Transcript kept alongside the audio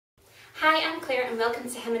Hi, I'm Claire and welcome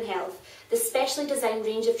to Him and Health, the specially designed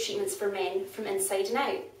range of treatments for men from inside and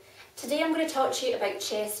out. Today I'm going to talk to you about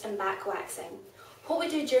chest and back waxing. What we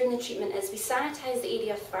do during the treatment is we sanitise the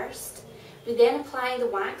area first. We then apply the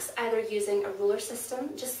wax either using a roller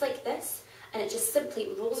system, just like this, and it just simply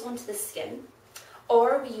rolls onto the skin.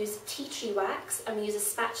 Or we use tea tree wax and we use a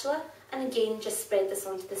spatula and again just spread this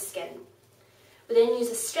onto the skin. We then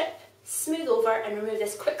use a strip, smooth over and remove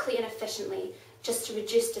this quickly and efficiently, just to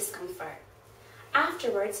reduce discomfort.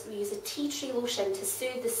 Afterwards, we use a tea tree lotion to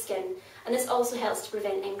soothe the skin, and this also helps to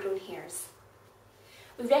prevent ingrown hairs.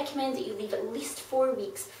 We recommend that you leave at least 4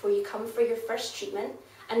 weeks before you come for your first treatment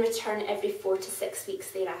and return every 4 to 6 weeks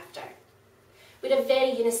thereafter. We're a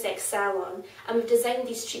very unisex salon and we've designed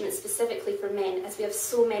these treatments specifically for men as we have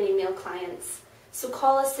so many male clients. So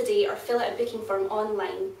call us today or fill out a booking form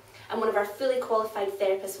online and one of our fully qualified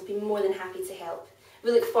therapists will be more than happy to help. We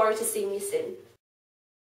look forward to seeing you soon.